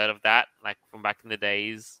 Probably heard of that, like from back in the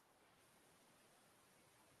days.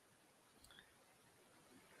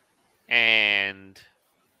 And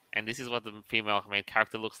this is what the female main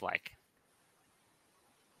character looks like.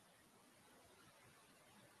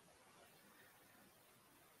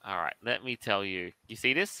 All right, let me tell you. You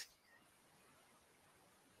see this?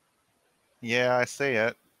 Yeah, I see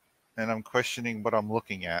it, and I'm questioning what I'm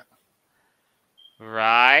looking at.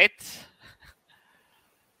 Right.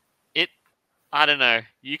 I don't know.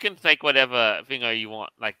 You can take whatever thing you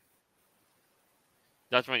want, like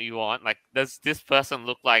judgment you want. Like, does this person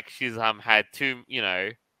look like she's had two?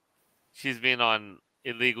 She's been on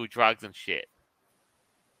illegal drugs and shit.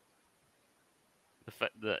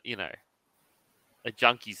 The a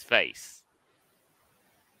junkie's face.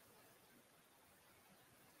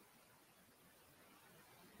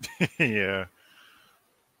 Yeah.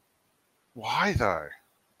 Why though?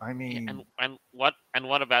 I Yeah, mean, and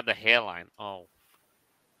what about the hairline? Oh,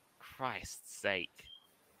 Christ's sake!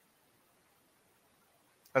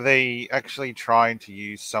 are they actually trying to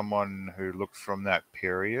use someone who looked from that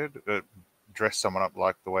period, dress someone up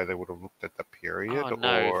like the way they would have looked at the period, Oh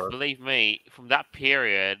no, or believe me, from that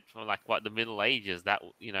period, from like what the Middle Ages, that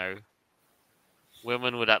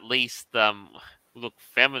women would at least look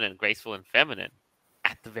feminine, graceful, and feminine,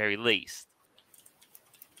 at the very least.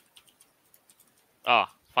 Oh,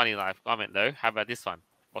 funny life comment though. How about this one?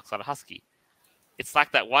 Looks like a husky. It's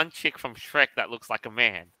like that one chick from Shrek that looks like a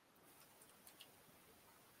man.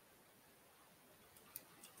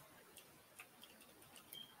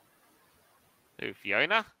 Who,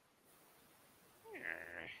 Fiona?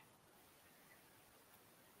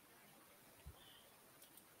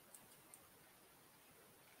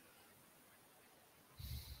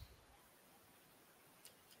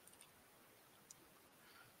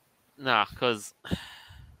 Nah, because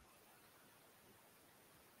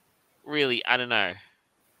really, I don't know.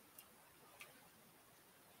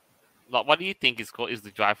 Like, what do you think is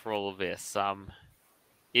the drive for all of this?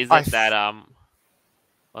 Is I it that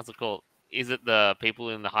what's it called? Is it the people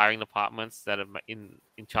in the hiring departments that are in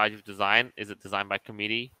charge of design? Is it designed by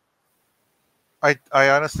committee? I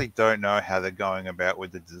honestly don't know how they're going about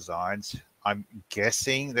with the designs. I'm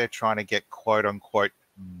guessing they're trying to get quote unquote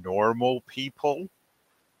normal people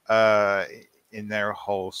uh, in their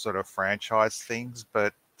whole sort of franchise things,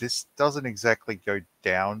 but this doesn't exactly go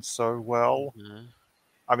down so well. Mm-hmm.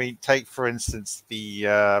 I mean, take for instance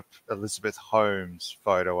the Elizabeth Holmes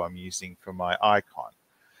photo I'm using for my icon.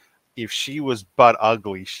 If she was butt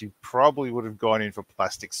ugly, she probably would have gone in for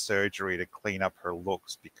plastic surgery to clean up her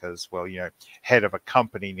looks because, well, head of a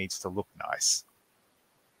company needs to look nice.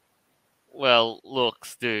 Well,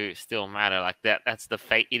 looks do still matter. Like that. That's the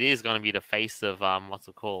face. It is going to be the face of what's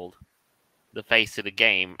it called? The face of the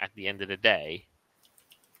game at the end of the day.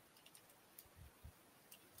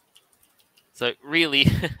 So really,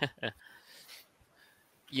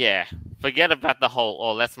 yeah, forget about the whole.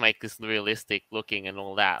 Oh, let's make this realistic looking and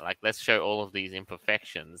all that. Like, let's show all of these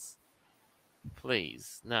imperfections.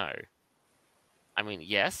 Please, no. I mean,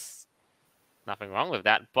 yes, nothing wrong with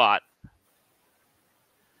that, but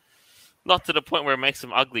not to the point where it makes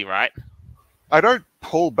them ugly, right? I don't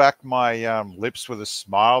pull back my lips with a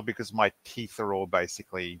smile because my teeth are all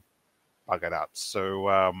basically buggered up. So,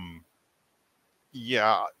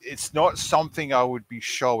 yeah, it's not something I would be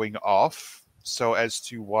showing off. So, as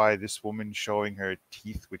to why this woman showing her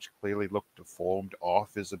teeth, which clearly look deformed,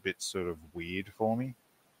 off is a bit sort of weird for me.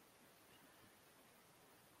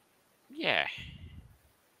 Yeah.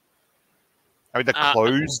 I mean, the Uh,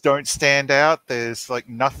 clothes don't stand out. There's like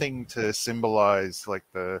nothing to symbolize like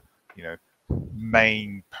the, you know,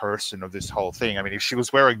 main person of this whole thing. I mean, if she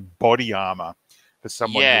was wearing body armor for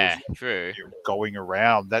someone who was yeah, true. going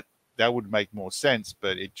around, that would make more sense.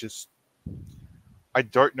 But it just, I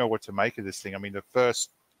don't know what to make of this thing. I mean,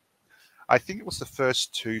 I think it was the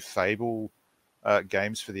first two Fable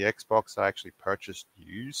games for the Xbox I actually purchased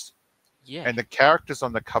used, Yeah. and the characters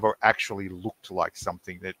on the cover actually looked like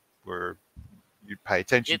something that were you'd pay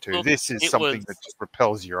attention It to. looked. This is It was something that just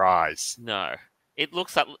repels your eyes. no. It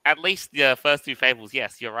looks at least the first two Fables.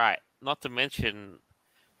 Yes, you're right. Not to mention,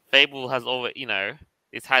 Fable has always,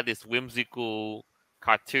 it's had this whimsical,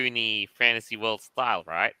 cartoony fantasy world style,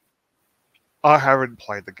 right? I haven't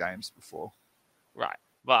played the games before. Right.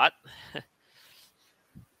 But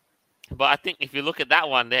I think if you look at that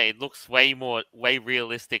one there, it looks way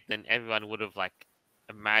realistic than everyone would have like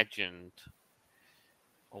imagined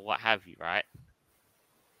or what have you, right?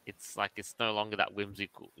 It's like it's no longer that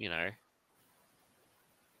whimsical,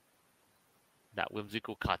 that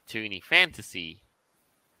whimsical cartoony fantasy.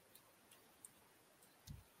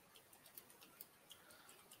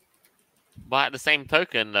 But at the same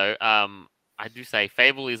token, though, I do say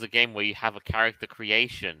Fable is a game where you have a character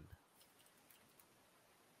creation.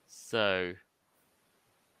 So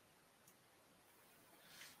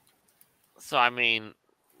I mean,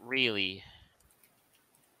 really,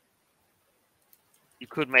 you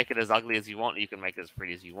could make it as ugly as you want. You can make it as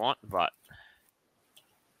pretty as you want, but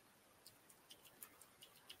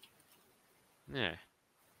yeah.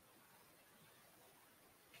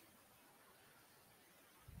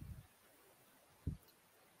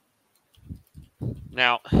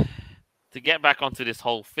 Now, to get back onto this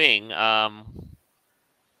whole thing,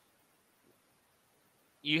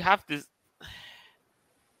 you have this.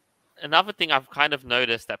 Another thing I've kind of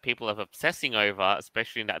noticed that people are obsessing over,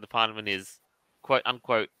 especially in that department, is quote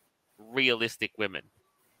unquote realistic women.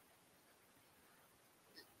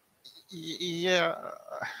 Yeah,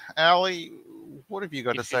 Ali, what have you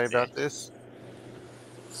got to If say it's about this?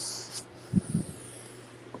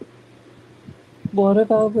 What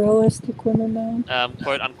about realistic women now?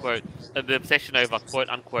 quote unquote the obsession over quote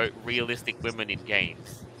unquote realistic women in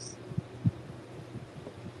games.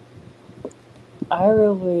 I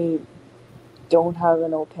really don't have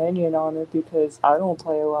an opinion on it because I don't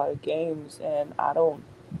play a lot of games and I don't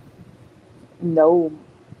know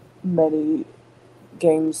many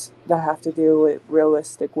games that have to do with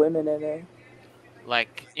realistic women in it.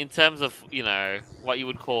 Like in terms of what you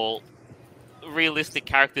would call realistic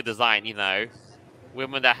character design,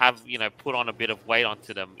 women that have put on a bit of weight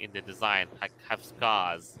onto them in the design, like have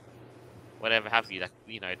scars, whatever have you, that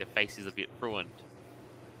their face is a bit ruined,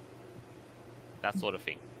 that sort of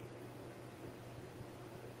thing.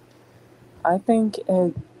 I think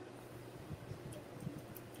it.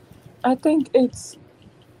 I think it's.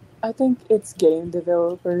 I think it's game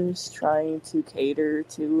developers trying to cater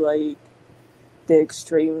to like the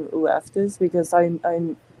extreme leftists because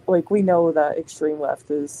I'm like we know that extreme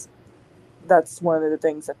leftists that's one of the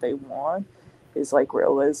things that they want is like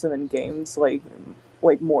realism in games like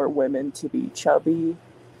more women to be chubby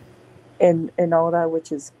and all that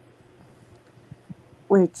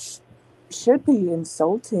which should be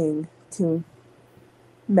insulting to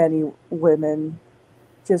many women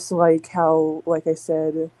just like how like I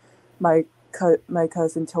said my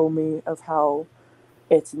cousin told me of how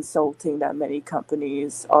it's insulting that many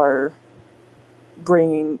companies are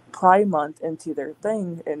bringing Pride Month into their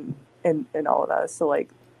thing and all that. So like,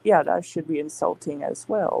 yeah, that should be insulting as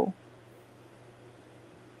well.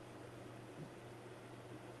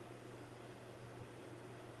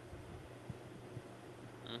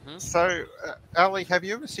 Mm-hmm. So, Ali, have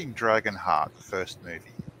you ever seen Dragonheart, the first movie?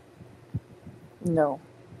 No,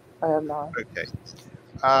 I have not. Okay.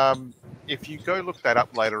 Um, if you go look that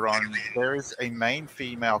up later on, there is a main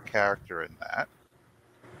female character in that.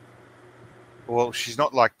 Well, she's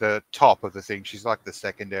not like the top of the thing. She's like the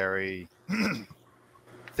secondary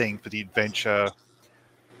thing for the adventure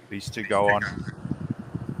these two go on.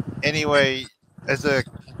 Anyway, as a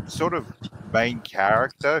sort of main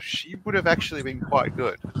character, she would have actually been quite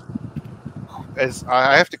good. As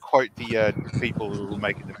I have to quote the people who were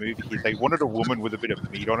making the movie here, they wanted a woman with a bit of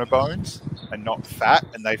meat on her bones and not fat,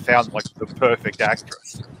 and they found like the perfect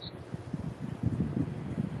actress.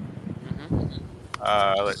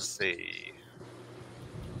 Mm-hmm. Let's see.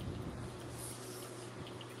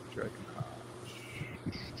 Dragonheart.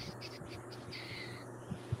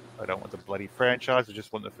 I don't want the bloody franchise. I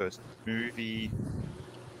just want the first movie.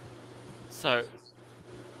 So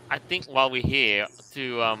I think while we're here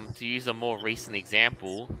to use a more recent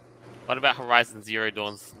example, what about Horizon Zero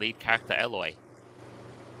Dawn's lead character Eloy?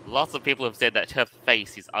 Lots of people have said that her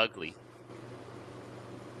face is ugly.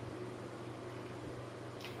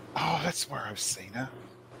 Oh, that's where I've seen her.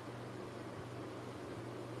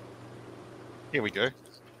 Here we go.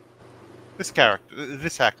 This character,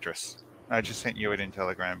 this actress. I just sent you it in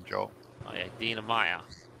Telegram, Joel. Oh yeah, Dina Meyer.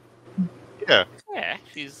 Yeah. Yeah,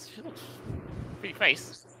 she looks pretty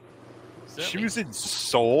face. She Certainly. was in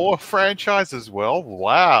Saw franchise as well.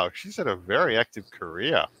 Wow, she's had a very active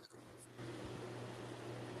career.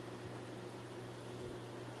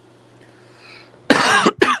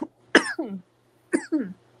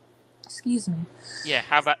 Excuse me. Yeah,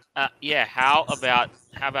 how about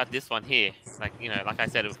this one here? Like like I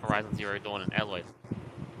said with Horizon Zero Dawn and Eloy.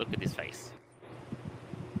 Look at this face.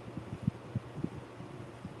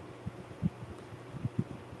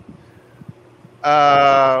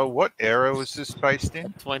 What era was this based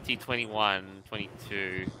in? 2021,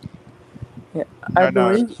 22. Yeah, I No,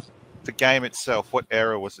 believe the game itself. What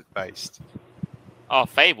era was it based? Oh,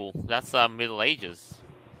 Fable. That's Middle Ages.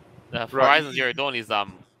 Right. Horizon Zero Dawn is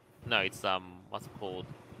no, it's what's it called?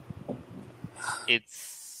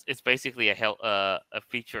 It's basically a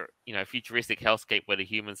futuristic hellscape where the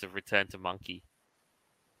humans have returned to monkey.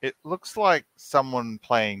 It looks like someone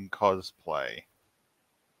playing cosplay.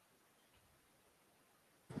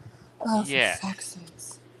 oh, Yeah. for fuck's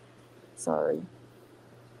sakes. Sorry.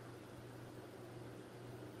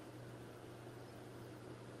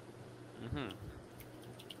 Mm-hmm.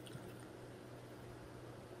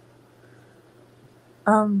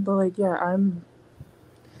 But like,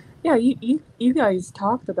 yeah, you guys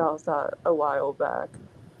talked about that a while back,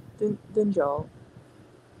 didn't y'all?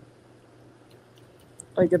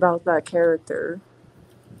 Like about that character.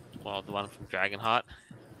 Well, the one from Dragonheart.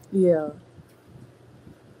 Yeah.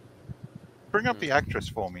 Bring up the actress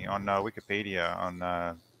for me on Wikipedia on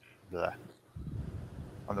the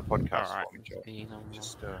podcast All right. for me, Joe.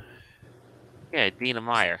 Just Yeah, Dina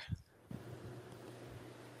Meyer.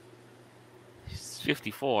 She's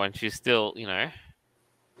 54 and she's still, she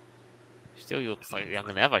still looks like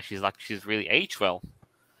younger than ever. She's really aged well.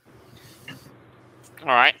 All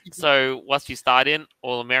right. So what's she starred in?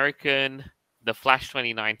 All American, The Flash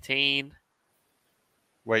 2019.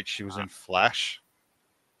 wait, she was in Flash.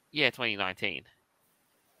 Yeah, 2019.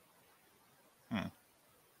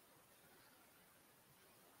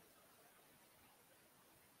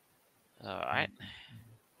 All right.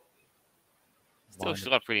 Still, she's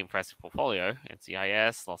got a pretty impressive portfolio.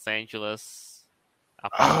 NCIS, Los Angeles,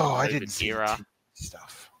 up until Oh, I COVID didn't see the era. TV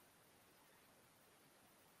stuff.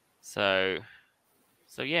 So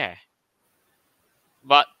yeah.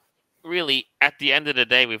 But really, at the end of the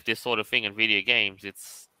day, with this sort of thing in video games,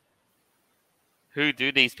 it's who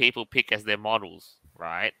do these people pick as their models,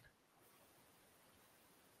 right?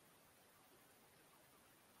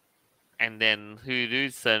 And then who do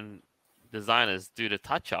some designers do the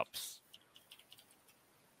touch-ups,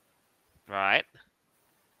 right?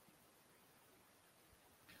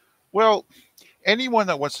 Well, anyone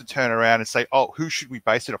that wants to turn around and say, "Oh, who should we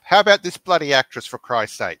base it off?" How about this bloody actress, for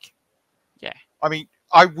Christ's sake? Yeah. I mean,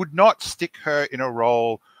 I would not stick her in a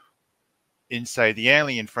role in, say, the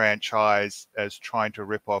Alien franchise as trying to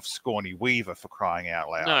rip off Sigourney Weaver, for crying out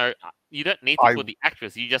loud. No, you don't need to put the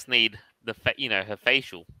actress. You just need her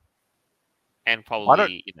facial and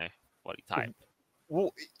probably body type.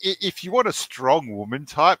 Well, if you want a strong woman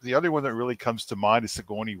type, the only one that really comes to mind is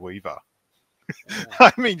Sigourney Weaver.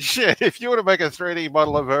 I mean, shit, if you want to make a 3D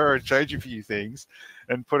model of her and change a few things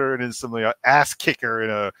and put her in some ass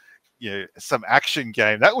kicker in some action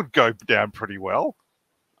game, that would go down pretty well.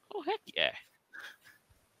 Oh, heck yeah.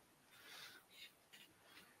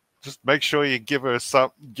 Just make sure you give her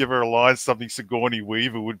a line, something Sigourney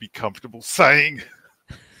Weaver would be comfortable saying.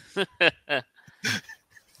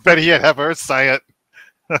 Better yet, have her say it.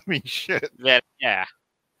 I mean, shit. Yeah.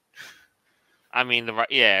 I mean,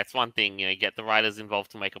 it's one thing, get the writers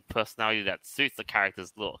involved to make a personality that suits the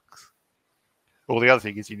character's looks. Well, the other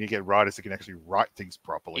thing is you need to get writers that can actually write things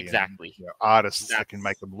properly. Exactly. And, artists that can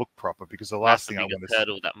make them look proper, because the last thing I want to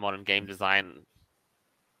hurdle that modern game design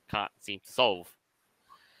can't seem to solve.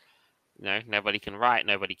 Nobody can write,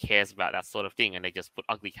 nobody cares about that sort of thing, and they just put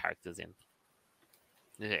ugly characters in.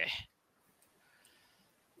 Yeah.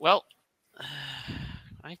 Well,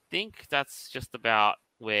 I think that's just about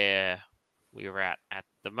where we're at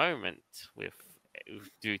the moment with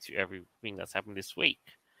due to everything that's happened this week.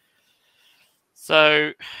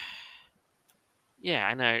 So, yeah,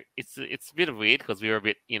 I know it's a bit weird because we were a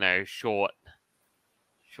bit, short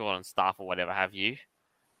on staff or whatever have you.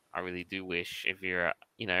 I really do wish if you're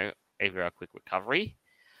a quick recovery.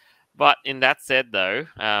 But in that said, though,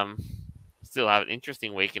 still have an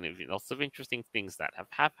interesting week and lots of interesting things that have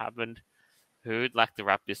happened. Who'd like to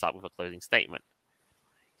wrap this up with a closing statement?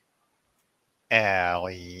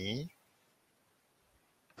 Allie.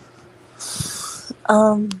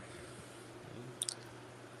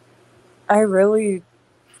 I really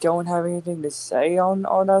don't have anything to say on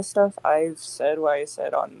all that stuff. I've said what I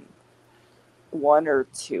said on one or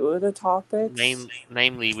two of the topics.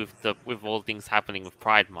 Namely, with all things happening with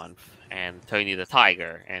Pride Month and Tony the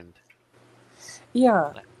Tiger and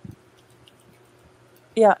yeah,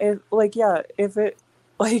 if it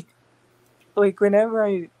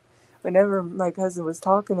whenever my cousin was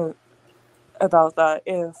talking about that,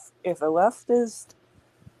 if a leftist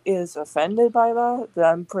is offended by that, then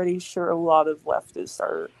I'm pretty sure a lot of leftists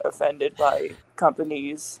are offended by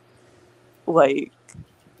companies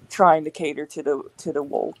trying to cater to the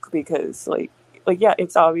woke, because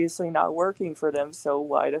it's obviously not working for them, so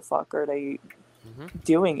why the fuck are they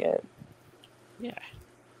doing it? Yeah.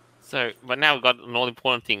 So, but now we've got an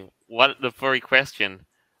all-important thing. The furry question.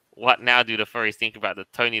 What now do the furries think about the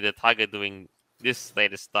Tony the Tiger doing this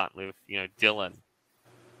latest stunt with, Dylan?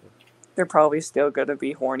 They're probably still gonna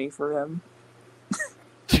be horny for him.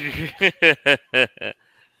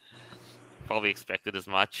 Probably expected as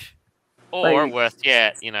much. Or worse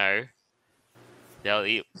yet, they'll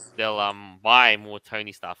buy more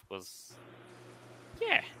Tony stuff because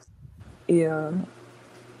yeah.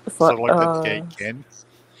 Sort of like that gay Ken.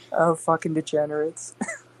 Oh, fucking degenerates.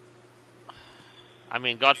 I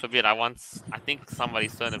mean, God forbid, I think somebody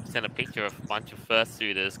sent a picture of a bunch of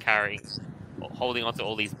fursuiters holding onto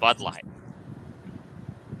all these Bud Light.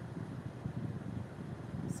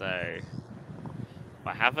 So, If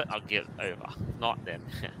I have it, I'll give it over. If not, then.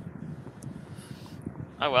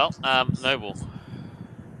 Oh well. Noble.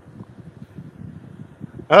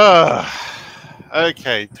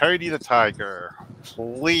 Okay, Tony the Tiger.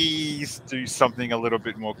 Please do something a little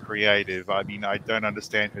bit more creative. I mean, I don't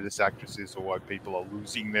understand who this actress is or why people are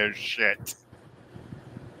losing their shit.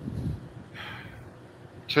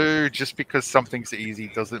 Two, just because something's easy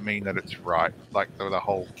doesn't mean that it's right. Like the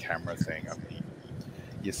whole camera thing. I mean,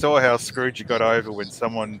 you saw how screwed you got over when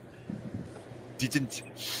someone didn't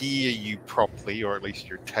hear you properly, or at least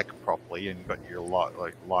your tech properly, and got your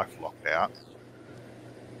life locked out.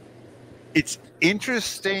 It's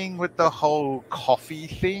interesting with the whole coffee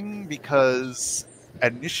thing because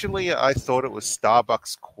initially I thought it was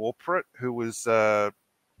Starbucks corporate who was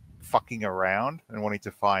fucking around and wanting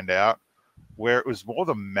to find out, where it was more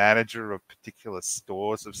the manager of particular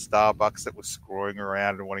stores of Starbucks that was screwing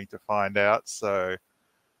around and wanting to find out. So,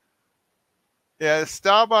 yeah, the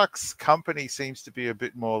Starbucks company seems to be a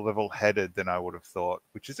bit more level-headed than I would have thought,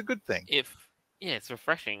 which is a good thing. It's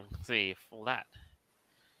refreshing to see all that.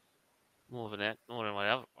 More than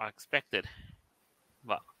what I expected.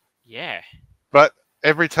 But yeah. But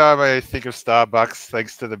every time I think of Starbucks,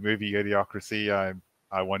 thanks to the movie Idiocracy,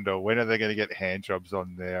 I wonder when are they going to get hand jobs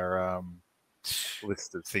on their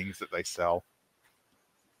list of things that they sell.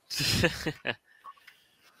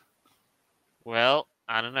 Well,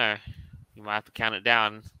 I don't know. You might have to count it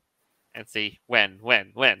down and see when. All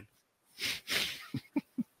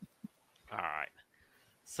right.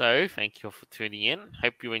 So, thank you all for tuning in.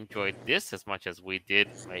 Hope you enjoyed this as much as we did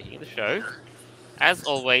making the show. As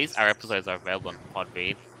always, our episodes are available on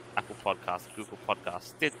Podbean, Apple Podcasts, Google Podcasts,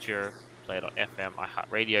 Stitcher, Play.fm,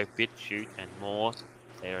 iHeartRadio, BitChute, and more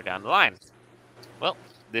later down the line. Well,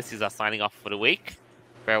 this is our signing off for the week.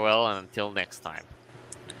 Farewell, and until next time.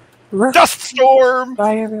 Dust storm!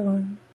 Bye, everyone.